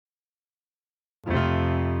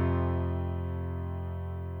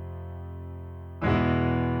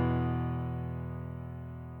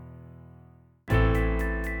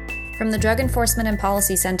From the Drug Enforcement and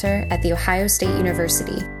Policy Center at The Ohio State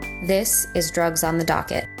University, this is Drugs on the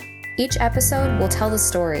Docket. Each episode will tell the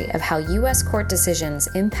story of how U.S. court decisions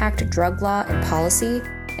impact drug law and policy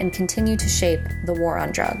and continue to shape the war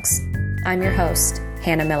on drugs. I'm your host,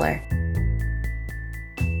 Hannah Miller.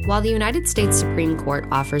 While the United States Supreme Court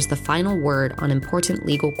offers the final word on important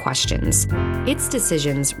legal questions, its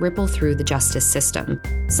decisions ripple through the justice system,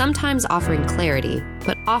 sometimes offering clarity,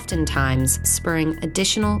 but oftentimes spurring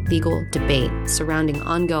additional legal debate surrounding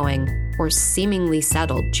ongoing or seemingly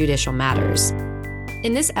settled judicial matters.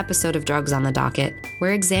 In this episode of Drugs on the Docket,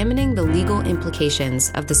 we're examining the legal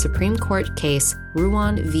implications of the Supreme Court case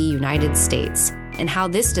Ruan v. United States and how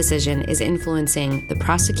this decision is influencing the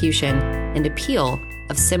prosecution and appeal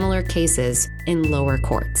of similar cases in lower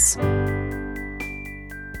courts.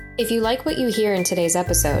 If you like what you hear in today's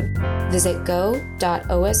episode, visit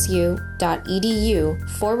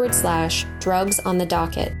go.osu.edu/drugs on the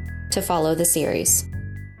docket to follow the series.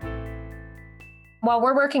 While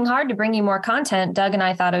we're working hard to bring you more content, Doug and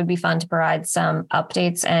I thought it would be fun to provide some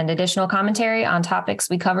updates and additional commentary on topics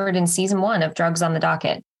we covered in Season 1 of Drugs on the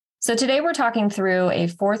Docket. So today we're talking through a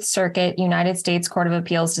Fourth Circuit United States Court of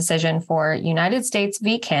Appeals decision for United States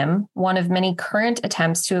v. Kim, one of many current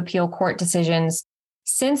attempts to appeal court decisions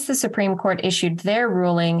since the Supreme Court issued their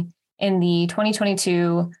ruling in the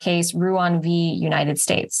 2022 case Ruan v. United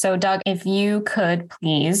States. So Doug, if you could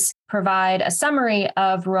please provide a summary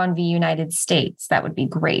of Ruan v. United States, that would be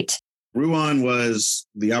great. Ruan was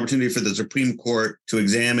the opportunity for the Supreme Court to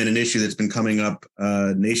examine an issue that's been coming up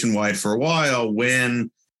nationwide for a while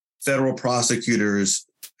when federal prosecutors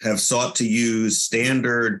have sought to use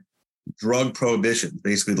standard drug prohibition,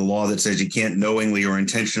 basically the law that says you can't knowingly or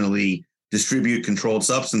intentionally distribute controlled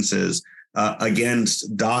substances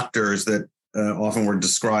against doctors that often were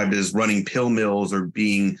described as running pill mills or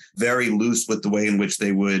being very loose with the way in which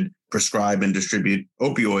they would prescribe and distribute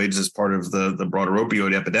opioids as part of the broader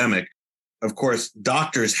opioid epidemic. Of course,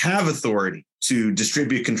 doctors have authority to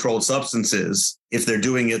distribute controlled substances if they're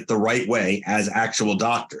doing it the right way as actual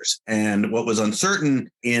doctors. And what was uncertain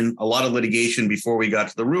in a lot of litigation before we got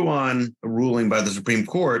to the Ruan ruling by the Supreme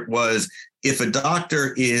Court was if a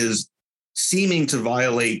doctor is seeming to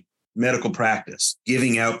violate medical practice,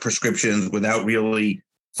 giving out prescriptions without really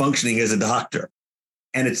functioning as a doctor.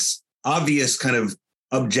 And it's obvious kind of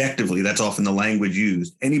objectively, that's often the language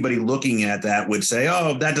used. Anybody looking at that would say,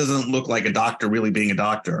 oh, that doesn't look like a doctor really being a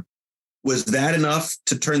doctor. Was that enough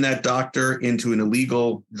to turn that doctor into an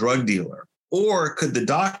illegal drug dealer? Or could the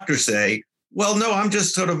doctor say, well, no, I'm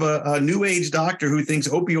just sort of a new age doctor who thinks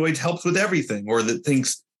opioids helps with everything, or that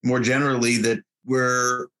thinks more generally that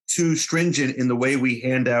we're too stringent in the way we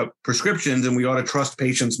hand out prescriptions and we ought to trust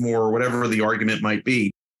patients more, or whatever the argument might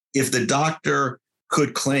be. If the doctor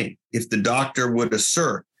could claim, if the doctor would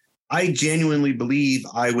assert, I genuinely believe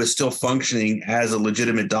I was still functioning as a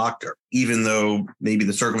legitimate doctor, even though maybe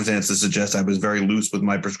the circumstances suggest I was very loose with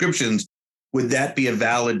my prescriptions, would that be a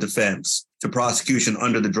valid defense to prosecution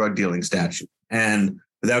under the drug dealing statute? And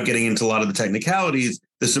without getting into a lot of the technicalities,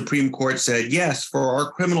 the Supreme Court said, yes, for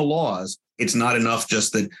our criminal laws, it's not enough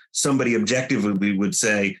just that somebody objectively would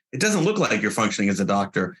say, it doesn't look like you're functioning as a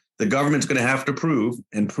doctor. The government's going to have to prove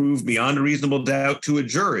beyond a reasonable doubt to a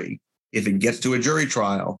jury, if it gets to a jury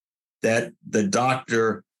trial, that the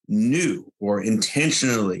doctor knew or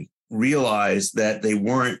intentionally realized that they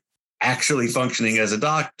weren't actually functioning as a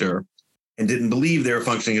doctor and didn't believe they were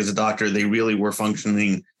functioning as a doctor. They really were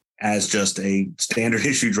functioning as just a standard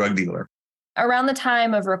issue drug dealer. Around the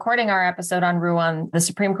time of recording our episode on Ruan, the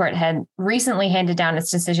Supreme Court had recently handed down its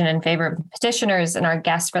decision in favor of the petitioners, and our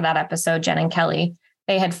guests for that episode, Jen and Kelly,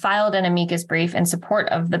 they had filed an amicus brief in support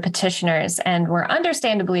of the petitioners and were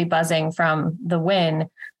understandably buzzing from the win.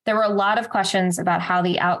 There were a lot of questions about how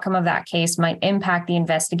the outcome of that case might impact the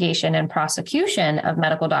investigation and prosecution of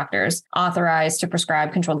medical doctors authorized to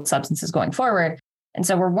prescribe controlled substances going forward. And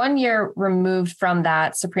so we're 1 year removed from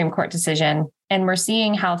that Supreme Court decision, and we're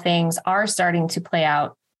seeing how things are starting to play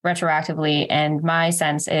out retroactively. And my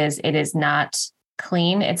sense is it is not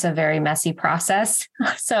clean. It's a very messy process.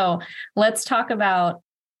 So let's talk about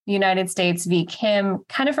United States v. Kim,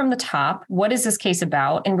 kind of from the top. What is this case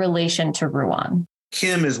about in relation to Ruan?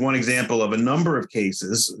 Kim is one example of a number of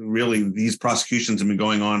cases. Really, these prosecutions have been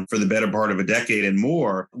going on for the better part of a decade and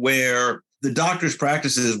more, where the doctor's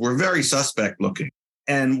practices were very suspect looking.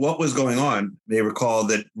 And what was going on? They recall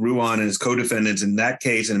that Ruan and his co-defendants in that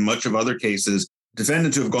case and in much of other cases,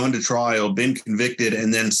 defendants who have gone to trial, been convicted,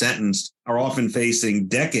 and then sentenced are often facing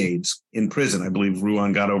decades in prison. I believe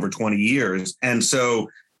Ruan got over 20 years. And so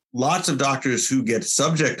lots of doctors who get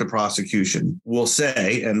subject to prosecution will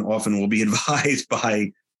say, and often will be advised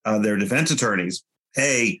by their defense attorneys,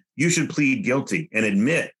 hey, you should plead guilty and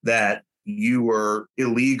admit that you were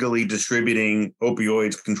illegally distributing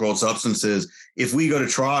opioids, controlled substances. If we go to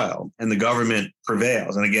trial and the government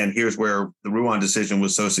prevails, and again, here's where the Ruan decision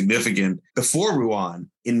was so significant. Before Ruan,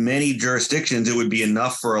 in many jurisdictions, it would be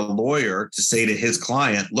enough for a lawyer to say to his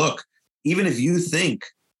client, look, even if you think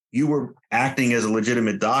you were acting as a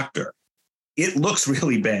legitimate doctor, it looks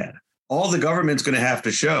really bad. All the government's going to have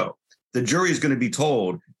to show, the jury is going to be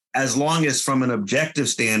told, as long as from an objective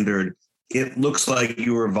standard, it looks like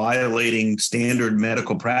you were violating standard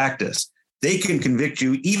medical practice, they can convict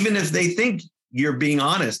you, even if they think you're being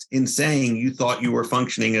honest in saying you thought you were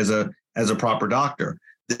functioning as a proper doctor.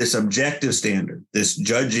 This objective standard, this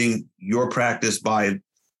judging your practice by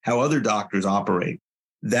how other doctors operate,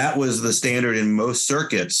 that was the standard in most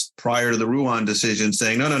circuits prior to the Ruan decision,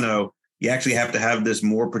 saying, no. You actually have to have this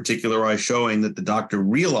more particularized showing that the doctor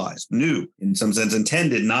realized, knew, in some sense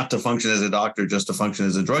intended not to function as a doctor, just to function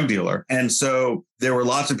as a drug dealer. And so there were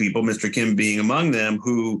lots of people, Mr. Kim being among them,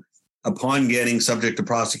 who, upon getting subject to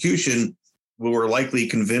prosecution, were likely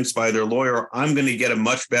convinced by their lawyer, I'm going to get a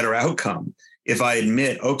much better outcome if I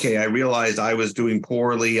admit, okay, I realized I was doing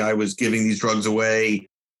poorly, I was giving these drugs away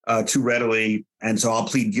too readily, and so I'll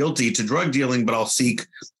plead guilty to drug dealing, but I'll seek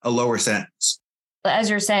a lower sentence.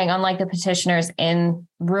 As you're saying, unlike the petitioners in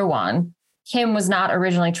Ruan, Kim was not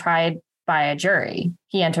originally tried by a jury.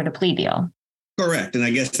 He entered a plea deal. Correct. And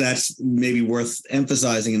I guess that's maybe worth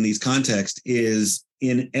emphasizing in these contexts is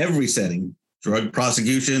in every setting, drug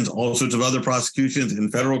prosecutions, all sorts of other prosecutions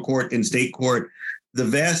in federal court, in state court, the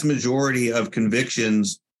vast majority of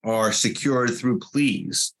convictions are secured through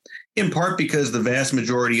pleas, in part because the vast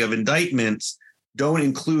majority of indictments don't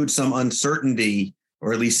include some uncertainty,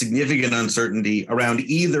 or at least significant uncertainty, around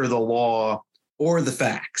either the law or the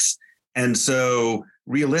facts. And so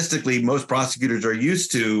realistically, most prosecutors are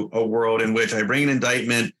used to a world in which I bring an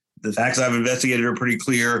indictment, the facts I've investigated are pretty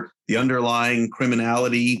clear, the underlying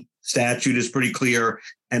criminality statute is pretty clear.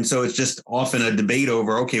 And so it's just often a debate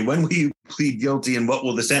over, okay, when will you plead guilty and what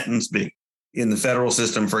will the sentence be? In the federal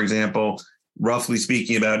system, for example, roughly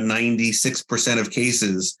speaking, about 96% of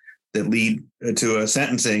cases that lead to a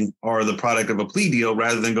sentencing are the product of a plea deal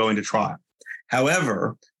rather than going to trial.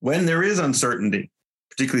 However, when there is uncertainty,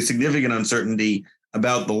 particularly significant uncertainty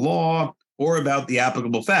about the law or about the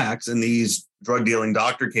applicable facts, and these drug dealing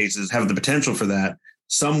doctor cases have the potential for that,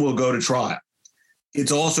 some will go to trial.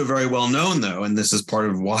 It's also very well known, though, and this is part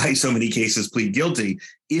of why so many cases plead guilty,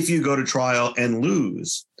 if you go to trial and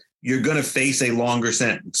lose, you're going to face a longer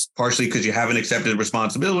sentence, partially because you haven't accepted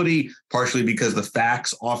responsibility, partially because the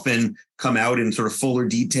facts often come out in sort of fuller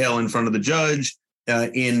detail in front of the judge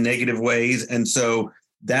in negative ways. And so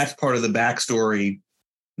that's part of the backstory,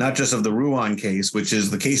 not just of the Ruan case, which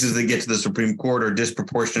is the cases that get to the Supreme Court are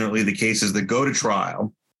disproportionately the cases that go to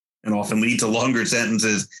trial and often lead to longer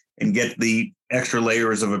sentences and get the extra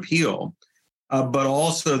layers of appeal. But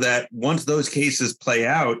also that once those cases play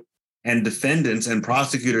out, and defendants and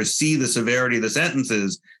prosecutors see the severity of the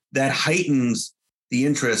sentences, that heightens the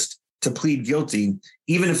interest to plead guilty,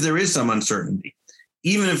 even if there is some uncertainty,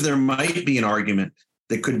 even if there might be an argument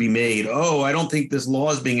that could be made, oh, I don't think this law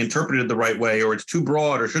is being interpreted the right way, or it's too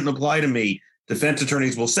broad or shouldn't apply to me. Defense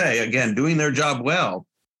attorneys will say, again, doing their job well,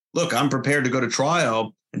 look, I'm prepared to go to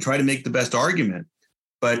trial and try to make the best argument.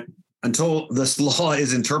 But until this law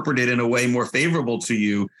is interpreted in a way more favorable to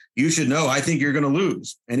you, you should know, I think you're going to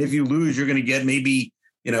lose. And if you lose, you're going to get maybe,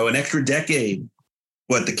 an extra decade.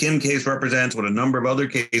 What the Kim case represents, what a number of other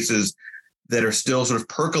cases that are still sort of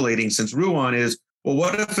percolating since Ruan is, well,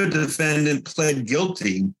 what if a defendant pled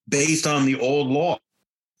guilty based on the old law?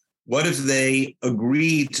 What if they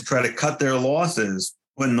agreed to try to cut their losses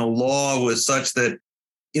when the law was such that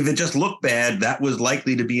if it just looked bad, that was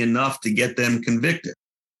likely to be enough to get them convicted?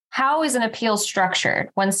 How is an appeal structured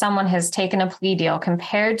when someone has taken a plea deal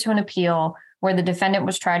compared to an appeal where the defendant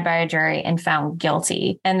was tried by a jury and found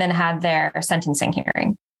guilty and then had their sentencing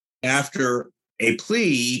hearing? After a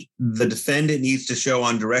plea, the defendant needs to show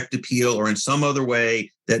on direct appeal or in some other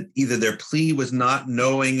way that either their plea was not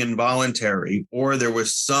knowing and voluntary, or there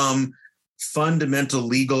was some fundamental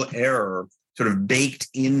legal error sort of baked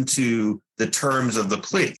into the terms of the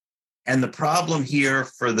plea. And the problem here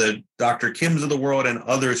for the Dr. Kims of the world and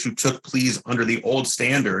others who took pleas under the old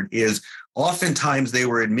standard is oftentimes they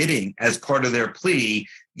were admitting as part of their plea,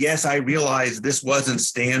 yes, I realize this wasn't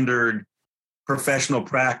standard professional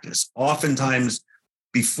practice. Oftentimes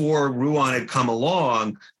before Ruan had come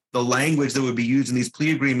along, the language that would be used in these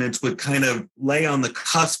plea agreements would kind of lay on the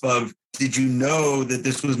cusp of, did you know that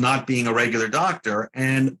this was not being a regular doctor?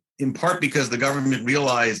 And in part because the government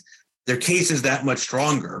realized their case is that much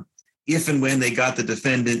stronger if and when they got the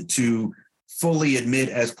defendant to fully admit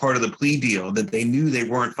as part of the plea deal that they knew they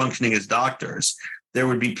weren't functioning as doctors. There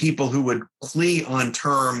would be people who would plea on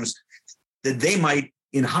terms that they might,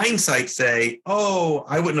 in hindsight, say, oh,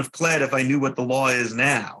 I wouldn't have pled if I knew what the law is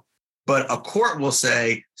now. But a court will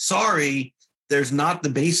say, sorry, there's not the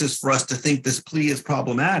basis for us to think this plea is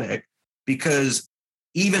problematic, because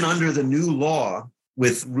even under the new law,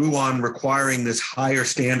 with Ruan requiring this higher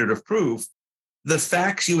standard of proof, the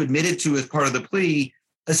facts you admitted to as part of the plea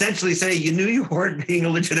essentially say you knew you weren't being a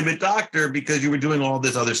legitimate doctor because you were doing all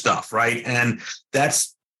this other stuff, right? And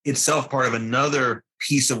that's itself part of another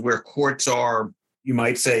piece of where courts are, you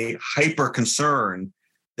might say, hyper concerned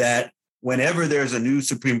that whenever there's a new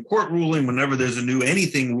Supreme Court ruling, whenever there's a new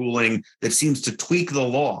anything ruling that seems to tweak the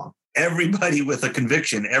law, everybody with a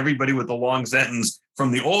conviction, everybody with a long sentence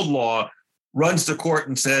from the old law runs to court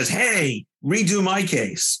and says, hey, redo my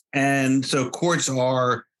case. And so courts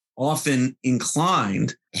are often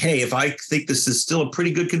inclined, hey, if I think this is still a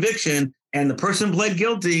pretty good conviction and the person pled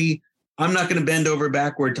guilty, I'm not going to bend over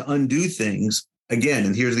backward to undo things. Again,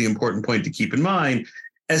 and here's the important point to keep in mind,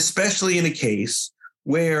 especially in a case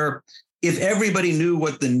where if everybody knew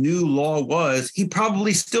what the new law was, he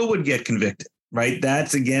probably still would get convicted, right?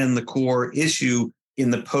 That's, again, the core issue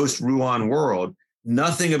in the post-Ruan world.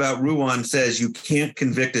 Nothing about Ruan says you can't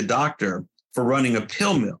convict a doctor for running a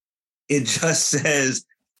pill mill. It just says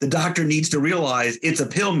the doctor needs to realize it's a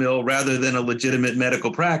pill mill rather than a legitimate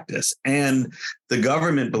medical practice. And the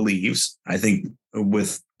government believes, I think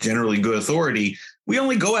with generally good authority, we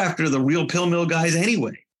only go after the real pill mill guys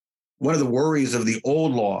anyway. One of the worries of the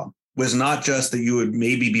old law was not just that you would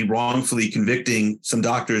maybe be wrongfully convicting some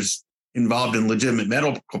doctors involved in legitimate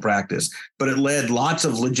medical practice, but it led lots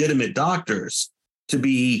of legitimate doctors to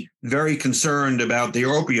be very concerned about their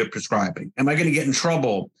opiate prescribing. Am I going to get in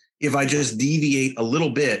trouble if I just deviate a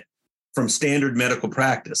little bit from standard medical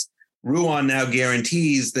practice? Ruan now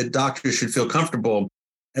guarantees that doctors should feel comfortable.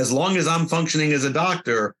 As long as I'm functioning as a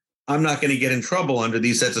doctor, I'm not going to get in trouble under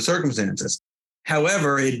these sets of circumstances.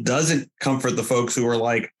 However, it doesn't comfort the folks who are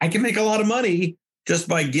like, I can make a lot of money just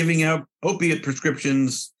by giving out opiate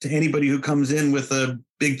prescriptions to anybody who comes in with a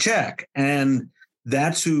big check. And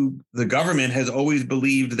that's who the government has always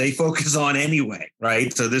believed they focus on anyway,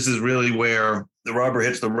 right? So this is really where the rubber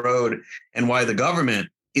hits the road and why the government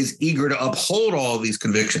is eager to uphold all of these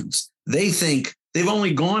convictions. They think they've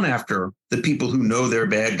only gone after the people who know they're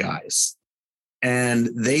bad guys. And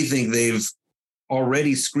they think they've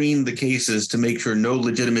already screened the cases to make sure no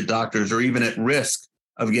legitimate doctors are even at risk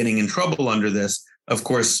of getting in trouble under this. Of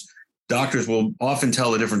course, doctors will often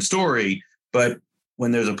tell a different story, but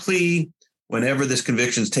when there's a plea, whenever this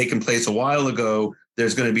conviction's taken place a while ago,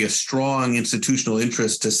 there's going to be a strong institutional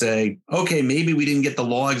interest to say, okay, maybe we didn't get the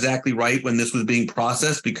law exactly right when this was being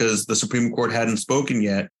processed because the Supreme Court hadn't spoken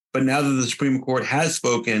yet. But now that the Supreme Court has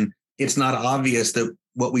spoken, it's not obvious that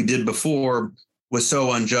what we did before was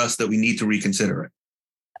so unjust that we need to reconsider it.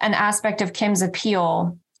 An aspect of Kim's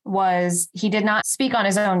appeal was he did not speak on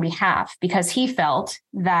his own behalf because he felt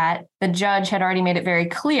that the judge had already made it very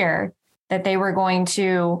clear that they were going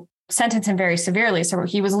to sentence him very severely. So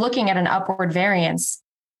he was looking at an upward variance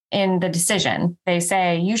in the decision. They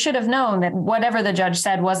say, you should have known that whatever the judge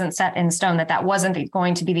said wasn't set in stone, that wasn't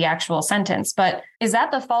going to be the actual sentence. But is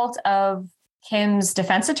that the fault of Kim's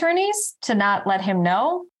defense attorneys to not let him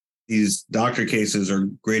know? These doctor cases are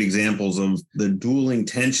great examples of the dueling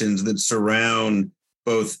tensions that surround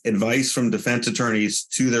both advice from defense attorneys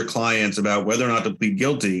to their clients about whether or not to plead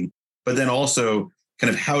guilty, but then also kind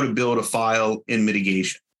of how to build a file in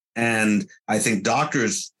mitigation. And I think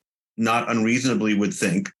doctors not unreasonably would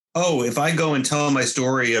think, oh, if I go and tell my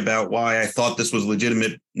story about why I thought this was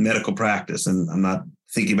legitimate medical practice, and I'm not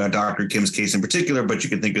thinking about Dr. Kim's case in particular, but you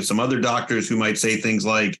can think of some other doctors who might say things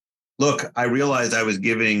like, look, I realized I was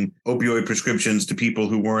giving opioid prescriptions to people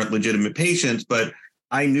who weren't legitimate patients, but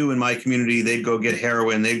I knew in my community they'd go get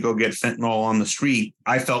heroin, they'd go get fentanyl on the street.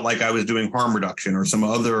 I felt like I was doing harm reduction, or some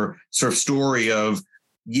other sort of story of,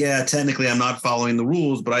 yeah, technically I'm not following the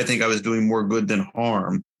rules, but I think I was doing more good than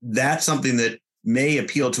harm. That's something that may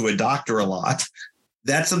appeal to a doctor a lot.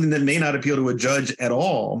 That's something that may not appeal to a judge at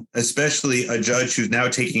all, especially a judge who's now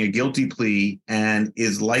taking a guilty plea and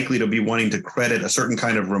is likely to be wanting to credit a certain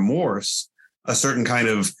kind of remorse, a certain kind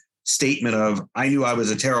of statement of, I knew I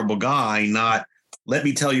was a terrible guy, not let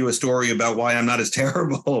me tell you a story about why I'm not as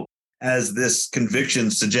terrible as this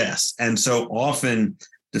conviction suggests. And so often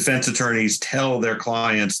defense attorneys tell their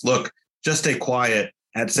clients, look, just stay quiet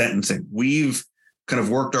at sentencing. We've kind of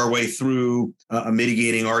worked our way through a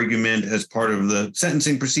mitigating argument as part of the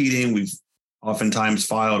sentencing proceeding. We've oftentimes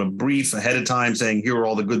filed a brief ahead of time saying, here are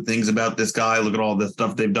all the good things about this guy. Look at all the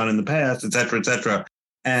stuff they've done in the past, et cetera, et cetera.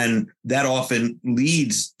 And that often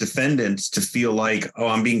leads defendants to feel like, oh,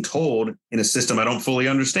 I'm being told in a system I don't fully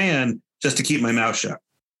understand just to keep my mouth shut.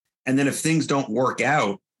 And then if things don't work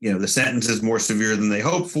out, the sentence is more severe than they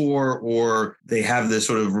hope for, or they have this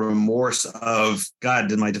sort of remorse of, God,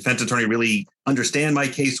 did my defense attorney really understand my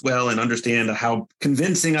case well and understand how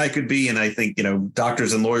convincing I could be? And I think,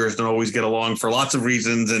 doctors and lawyers don't always get along for lots of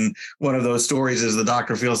reasons. And one of those stories is the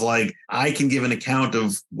doctor feels like I can give an account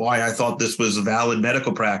of why I thought this was a valid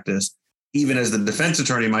medical practice, even as the defense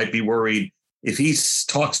attorney might be worried if he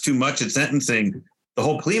talks too much at sentencing, the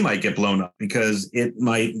whole plea might get blown up because it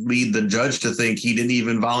might lead the judge to think he didn't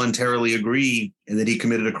even voluntarily agree and that he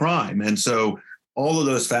committed a crime. And so all of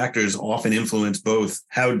those factors often influence both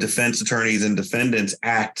how defense attorneys and defendants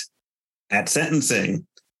act at sentencing,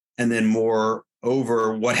 and then more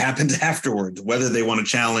over what happens afterwards, whether they want to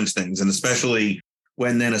challenge things. And especially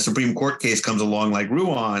when then a Supreme Court case comes along like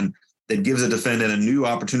Ruan that gives a defendant a new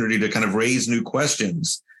opportunity to kind of raise new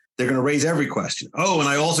questions. They're going to raise every question. Oh, and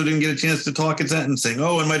I also didn't get a chance to talk at sentencing.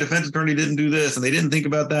 Oh, and my defense attorney didn't do this and they didn't think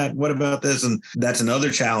about that. What about this? And that's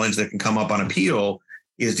another challenge that can come up on appeal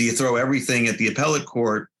is, do you throw everything at the appellate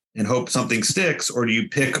court and hope something sticks, or do you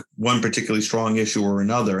pick one particularly strong issue or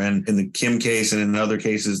another? And in the Kim case and in other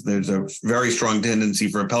cases, there's a very strong tendency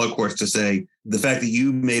for appellate courts to say the fact that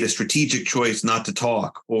you made a strategic choice not to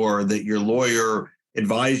talk, or that your lawyer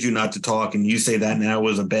advised you not to talk and you say that now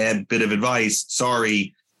was a bad bit of advice.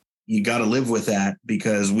 Sorry. You got to live with that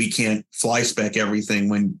because we can't fly spec everything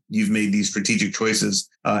when you've made these strategic choices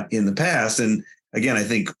in the past. And again, I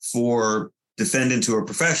think for defendants who are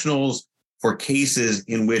professionals, for cases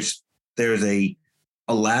in which there's a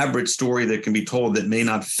elaborate story that can be told that may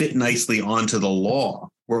not fit nicely onto the law,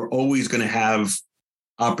 we're always going to have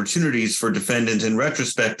opportunities for defendants in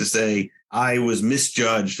retrospect to say, I was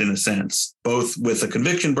misjudged in a sense, both with a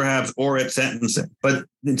conviction perhaps or at sentencing. But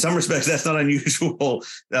in some respects, that's not unusual.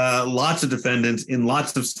 Lots of defendants in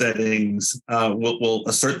lots of settings will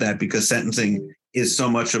assert that because sentencing is so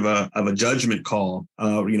much of a judgment call,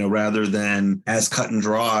 rather than as cut and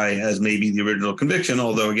dry as maybe the original conviction.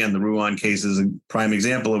 Although, again, the Ruan case is a prime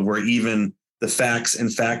example of where even the facts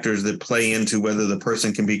and factors that play into whether the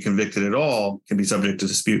person can be convicted at all can be subject to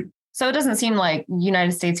dispute. So it doesn't seem like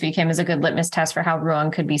United States v. Kim is a good litmus test for how Ruan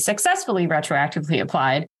could be successfully retroactively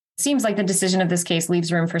applied. It seems like the decision of this case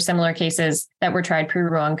leaves room for similar cases that were tried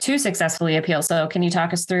pre-Ruan to successfully appeal. So can you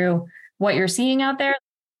talk us through what you're seeing out there?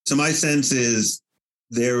 So my sense is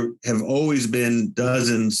there have always been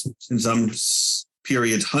dozens, in some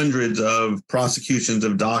periods, hundreds of prosecutions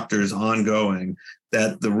of doctors ongoing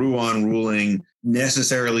that the Ruan ruling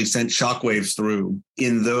necessarily sent shockwaves through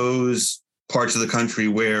in those parts of the country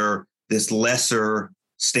where this lesser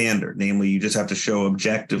standard, namely you just have to show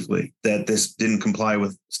objectively that this didn't comply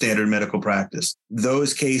with standard medical practice.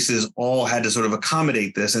 Those cases all had to sort of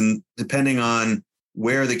accommodate this. And depending on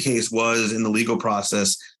where the case was in the legal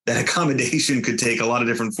process, that accommodation could take a lot of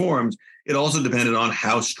different forms. It also depended on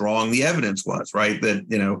how strong the evidence was, right?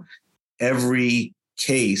 That, every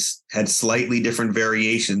case had slightly different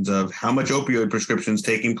variations of how much opioid prescriptions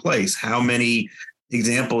taking place, how many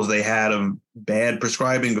examples they had of bad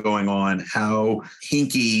prescribing going on, how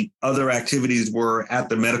hinky other activities were at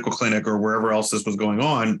the medical clinic or wherever else this was going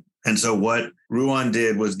on. And so what Ruan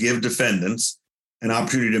did was give defendants an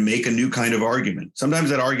opportunity to make a new kind of argument. Sometimes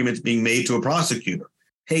that argument's being made to a prosecutor.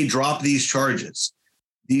 Hey, drop these charges.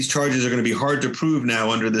 These charges are going to be hard to prove now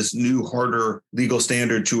under this new, harder legal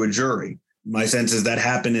standard to a jury. My sense is that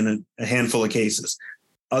happened in a handful of cases.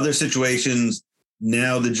 Other situations,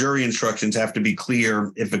 now the jury instructions have to be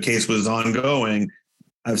clear if a case was ongoing.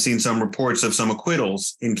 I've seen some reports of some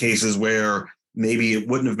acquittals in cases where maybe it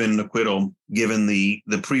wouldn't have been an acquittal given the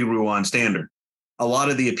pre-Ruan standard. A lot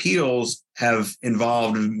of the appeals have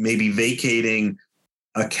involved maybe vacating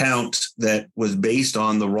a count that was based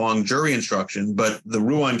on the wrong jury instruction, but the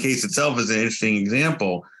Ruan case itself is an interesting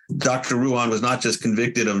example. Dr. Ruan was not just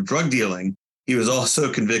convicted of drug dealing, he was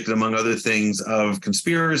also convicted, among other things, of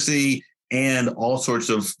conspiracy and all sorts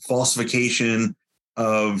of falsification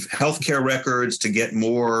of healthcare records to get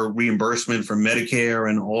more reimbursement from Medicare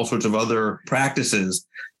and all sorts of other practices.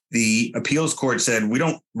 The appeals court said, we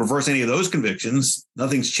don't reverse any of those convictions.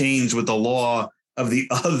 Nothing's changed with the law of the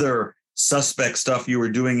other suspect stuff you were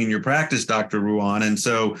doing in your practice, Dr. Ruan. And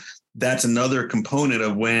so that's another component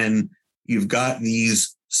of when you've got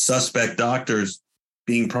these suspect doctors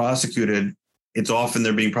being prosecuted. It's often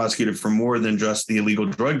they're being prosecuted for more than just the illegal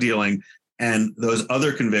drug dealing. And those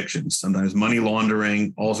other convictions, sometimes money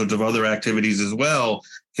laundering, all sorts of other activities as well,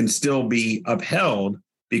 can still be upheld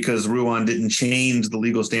because Ruan didn't change the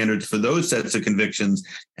legal standards for those sets of convictions.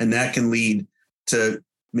 And that can lead to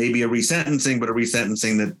maybe a resentencing, but a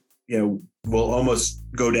resentencing that, will almost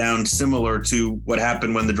go down similar to what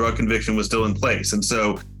happened when the drug conviction was still in place. And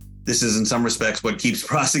so this is in some respects what keeps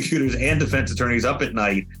prosecutors and defense attorneys up at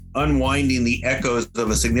night. Unwinding the echoes of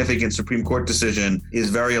a significant Supreme Court decision is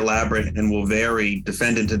very elaborate and will vary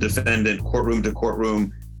defendant to defendant, courtroom to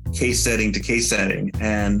courtroom, case setting to case setting.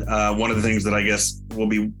 And one of the things that I guess will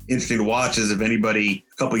be interesting to watch is if anybody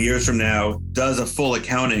a couple of years from now does a full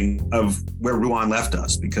accounting of where Ruan left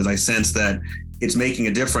us, because I sense that it's making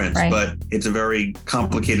a difference, right, but it's a very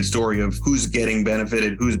complicated story of who's getting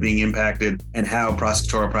benefited, who's being impacted, and how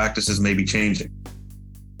prosecutorial practices may be changing.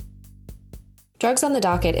 Drugs on the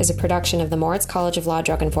Docket is a production of the Moritz College of Law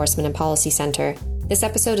Drug Enforcement and Policy Center. This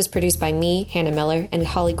episode is produced by me, Hannah Miller, and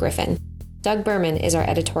Holly Griffin. Doug Berman is our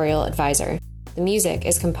editorial advisor. The music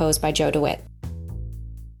is composed by Joe DeWitt.